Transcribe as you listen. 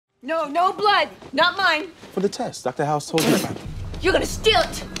No, no blood. Not mine. For the test. Dr. House told me about it. You're gonna steal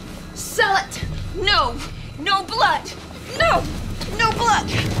it. Sell it. No. No blood. No. No blood.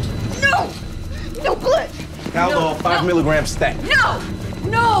 No. No blood. Haldol, 5 milligrams stack. No.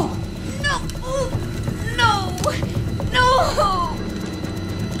 No. No. No. No.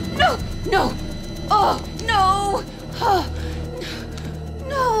 No. No. Oh, no. Oh.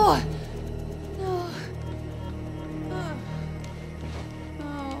 No. No.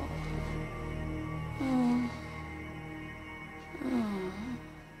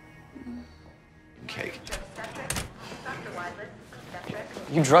 Cake.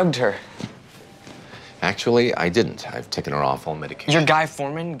 You drugged her. Actually, I didn't. I've taken her off all medication. Your guy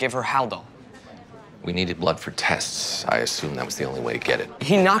foreman gave her Haldol. We needed blood for tests. I assumed that was the only way to get it.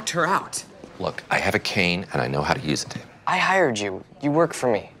 He knocked her out. Look, I have a cane and I know how to use it. I hired you. You work for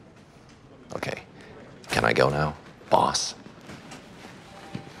me. Okay. Can I go now, boss?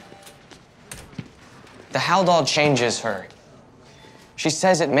 The Haldol changes her. She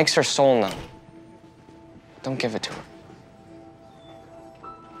says it makes her soul numb. Don't give it to her.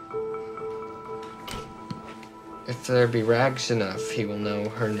 If there be rags enough, he will know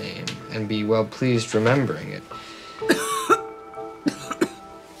her name and be well pleased remembering it.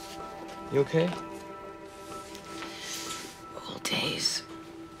 You okay? Old days.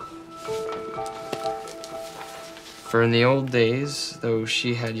 For in the old days, though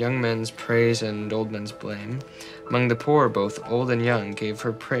she had young men's praise and old men's blame, among the poor both old and young gave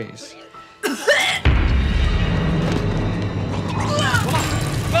her praise.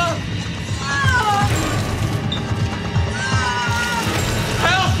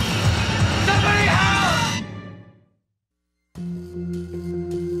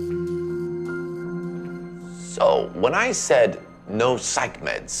 So, when I said no psych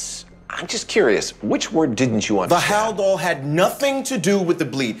meds, I'm just curious, which word didn't you The understand? Haldol had nothing to do with the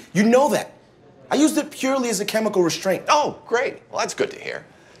bleed. You know that. I used it purely as a chemical restraint. Oh, great. Well, that's good to hear.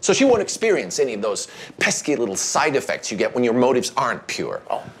 So she won't experience any of those pesky little side effects you get when your motives aren't pure.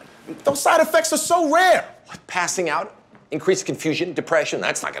 Oh, those side effects are so rare. What, passing out? Increased confusion, depression?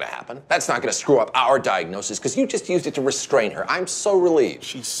 That's not gonna happen. That's not gonna screw up our diagnosis because you just used it to restrain her. I'm so relieved.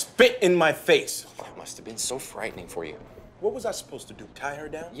 She spit in my face. That must have been so frightening for you. What was I supposed to do, tie her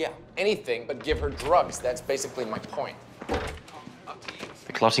down? Yeah, anything but give her drugs. That's basically my point.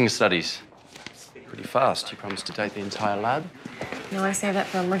 The clotting studies. Pretty fast. You promised to take the entire lab? No, I saved that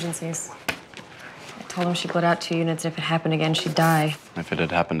for emergencies. I told him she bled out 2 units, and if it happened again, she'd die. If it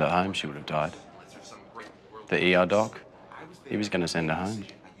had happened at home, she would have died. The ER doc, he was going to send her home.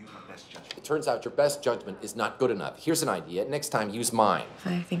 It turns out your best judgment is not good enough. Here's an idea. Next time, use mine.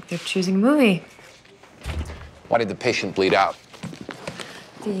 I think they're choosing a movie. Why did the patient bleed out?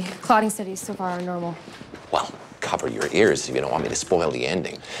 The clotting studies so far are normal. Well, cover your ears if you don't want me to spoil the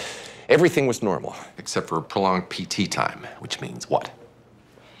ending. Everything was normal, except for prolonged PT time, which means what?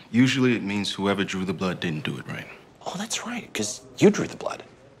 Usually it means whoever drew the blood didn't do it right. Oh, that's right, because you drew the blood.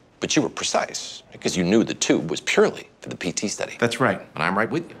 But you were precise, because you knew the tube was purely for the PT study. That's right. And I'm right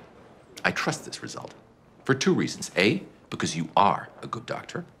with you. I trust this result for 2 reasons. A, because you are a good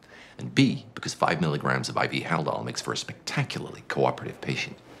doctor. And B, because 5 milligrams of IV Haldol makes for a spectacularly cooperative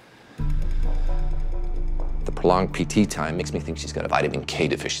patient. The prolonged PT time makes me think she's got a vitamin K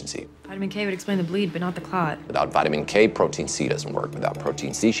deficiency. Vitamin K would explain the bleed, but not the clot. Without vitamin K, protein C doesn't work. Without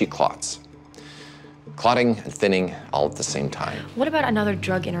protein C, she clots. Clotting and thinning all at the same time. What about another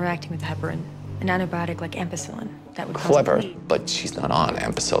drug interacting with heparin? An antibiotic like Ampicillin? That would cause a Clever, bleed. but she's not on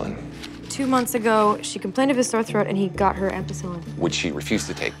Ampicillin, 2 months ago, she complained of a sore throat, and he got her Ampicillin. which she refused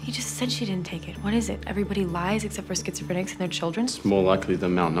to take. He just said she didn't take it. What is it? Everybody lies except for schizophrenics and their children? It's more likely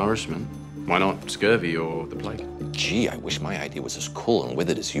than malnourishment. Why not scurvy or the plague? Gee, I wish my idea was as cool and with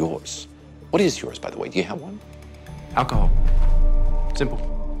it as yours. What is yours, by the way? Do you have one? Alcohol. Simple.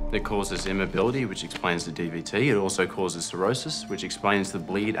 It causes immobility, which explains the DVT. It also causes cirrhosis, which explains the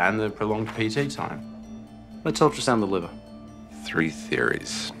bleed and the prolonged PT time. Let's ultrasound the liver. 3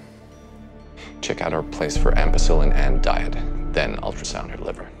 theories. Check out her place for ampicillin and diet, then ultrasound her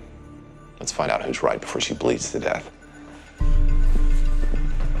liver. Let's find out who's right before she bleeds to death.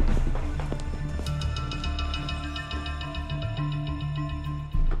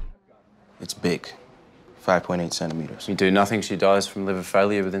 It's big. 5.8 centimeters. You do nothing, she dies from liver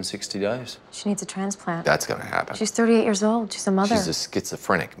failure within 60 days. She needs a transplant. That's gonna happen. She's 38 years old. She's a mother. She's a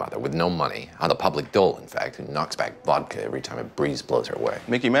schizophrenic mother with no money, on the public dole, in fact, who knocks back vodka every time a breeze blows her way.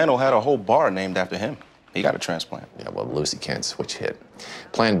 Mickey Mantle had a whole bar named after him. He got a transplant. Yeah, well, Lucy can't switch hit.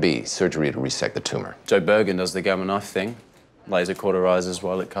 Plan B, surgery to resect the tumor. Joe Bergen does the gamma knife thing. Laser cauterizes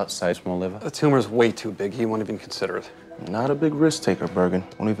while it cuts, saves more liver. The tumor's way too big. He won't even consider it. Not a big risk taker, Bergen.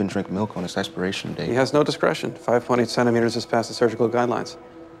 Won't even drink milk on its expiration date. He has no discretion. 5.8 centimeters is past the surgical guidelines.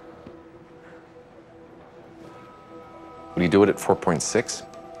 Would you do it at 4.6?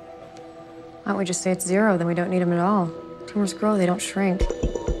 Why don't we just say it's 0, then we don't need him at all. Tumors grow, they don't shrink.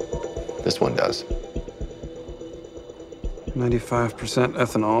 This one does. 95%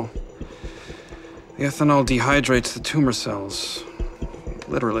 ethanol. The ethanol dehydrates the tumor cells.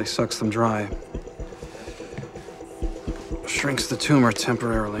 Literally sucks them dry. Shrinks the tumor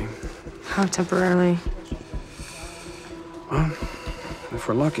temporarily. How temporarily? Well, if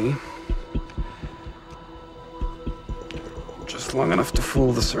we're lucky, just long enough to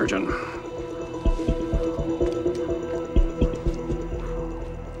fool the surgeon.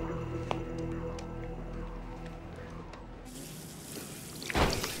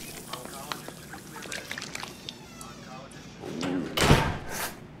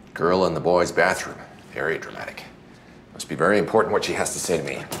 Girl in the boys' bathroom. Very dramatic. Must be very important what she has to say to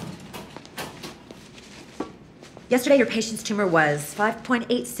me. Yesterday, your patient's tumor was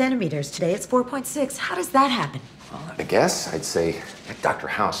 5.8 centimeters. Today, it's 4.6. How does that happen? Well, I guess I'd say that Dr.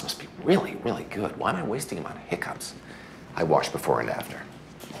 House must be really, really good. Why am I wasting him on hiccups? I wash before and after.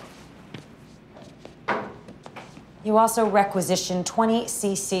 You also requisitioned 20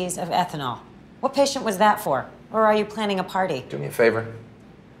 cc's of ethanol. What patient was that for? Or are you planning a party? Do me a favor.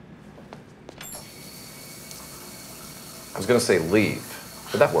 I was gonna say leave,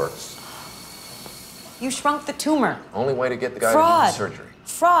 but that works. You shrunk the tumor. Only way to get the guy Fraud. to do the surgery.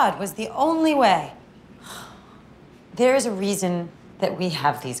 Fraud was the only way. There is a reason that we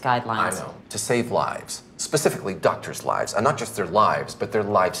have these guidelines. I know. To save lives. Specifically doctors' lives. And not just their lives, but their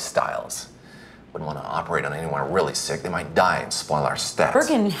lifestyles. Wouldn't want to operate on anyone really sick. They might die and spoil our stats.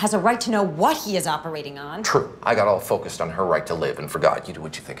 Bergen has a right to know what he is operating on. True. I got all focused on her right to live and forgot you do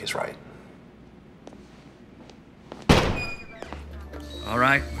what you think is right. All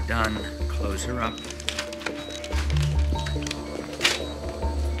right, we're done. Close her up.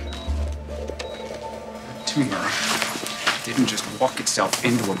 Tumor didn't just walk itself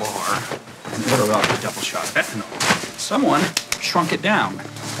into a bar and order up a double shot of ethanol. Someone shrunk it down.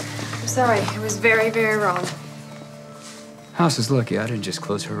 I'm sorry, it was very, very wrong. House is lucky I didn't just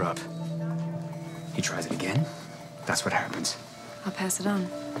close her up. He tries it again, that's what happens. I'll pass it on.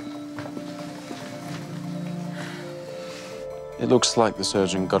 It looks like the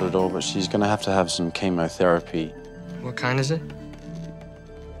surgeon got it all, but she's gonna have to have some chemotherapy. What kind is it?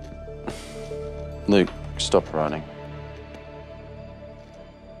 Luke, stop writing.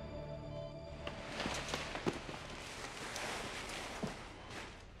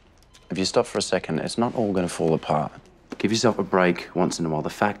 If you stop for a second, it's not all gonna fall apart. Give yourself a break once in a while. The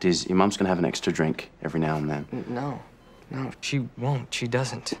fact is, your mum's gonna have an extra drink every now and then. No, she won't. She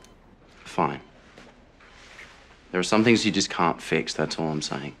doesn't. Fine. There are some things you just can't fix, that's all I'm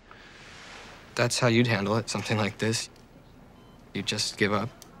saying. That's how you'd handle it, something like this. You'd just give up.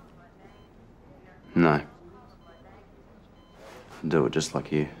 No. I'd do it just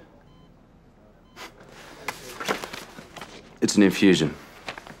like you. It's an infusion.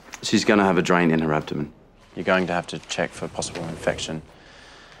 She's gonna have a drain in her abdomen. You're going to have to check for possible infection.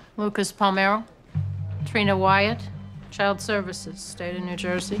 Lucille Palmeiro, Trina Wyatt, Child Services, State of New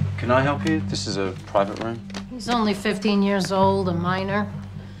Jersey. Can I help you? This is a private room. He's only 15 years old, a minor.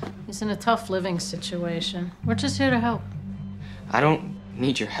 He's in a tough living situation. We're just here to help. I don't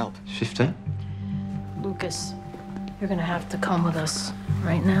need your help. 15? Lucas, you're gonna have to come with us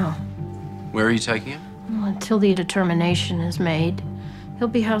right now. Where are you taking him? Well, until the determination is made, he'll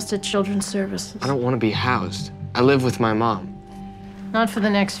be housed at Children's Services. I don't want to be housed. I live with my mom. Not for the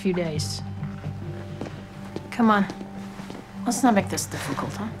next few days. Come on. Let's not make this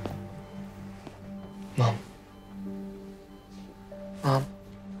difficult, huh? Mom. Mom.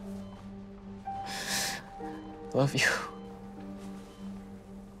 Love you.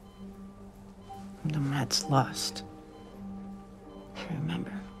 The Mets lost.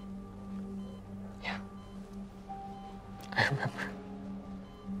 Remember? Yeah. I remember.